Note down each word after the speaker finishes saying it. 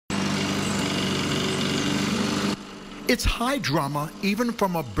It's high drama even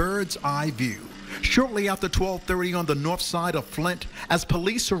from a bird's eye view. Shortly after 12:30 on the north side of Flint, as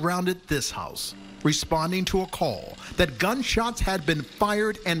police surrounded this house, responding to a call that gunshots had been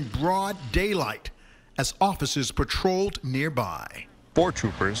fired in broad daylight as officers patrolled nearby. 4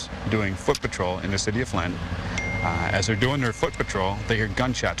 troopers doing foot patrol in the city of Flint. As they're doing their foot patrol, they hear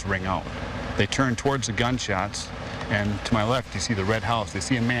gunshots ring out. They turn towards the gunshots, and to my left, you see the red house. They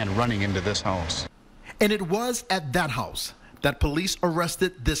see a man running into this house. And it was at that house that police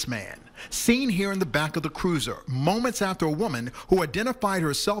arrested this man, seen here in the back of the cruiser, moments after a woman who identified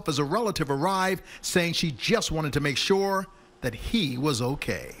herself as a relative arrived, saying she just wanted to make sure that he was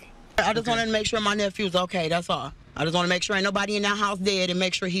okay. I just wanted to make sure my nephew's okay, that's all. I just want to make sure ain't nobody in that house dead and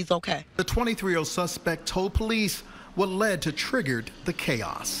make sure he's okay. The 23-year-old suspect told police what led to triggered the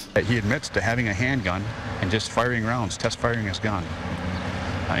chaos. He admits to having a handgun and just firing rounds, test firing his gun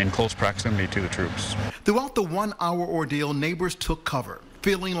in close proximity to the troops. Throughout the 1-hour ordeal, neighbors took cover,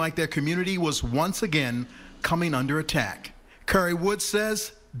 feeling like their community was once again coming under attack. Curry Woods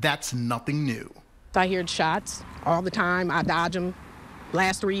says that's nothing new. I hear shots all the time. I dodge them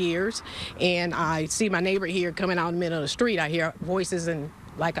last 3 years, and I see my neighbor here coming out in the middle of the street. I hear voices and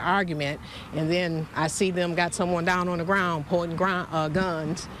like an argument, and then I see them got someone down on the ground pointing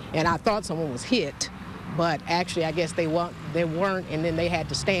guns, and I thought someone was hit, but actually I guess they weren't, and then they had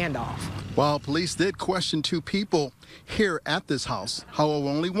to stand off. While police did question 2 people here at this house, however,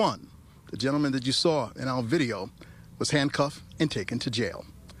 only one, the gentleman that you saw in our video, was handcuffed and taken to jail.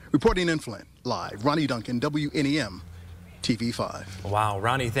 Reporting in Flint, live, Ronnie Duncan, WNEM. TV5. Wow,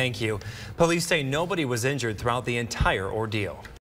 Ronnie, thank you. Police say nobody was injured throughout the entire ordeal.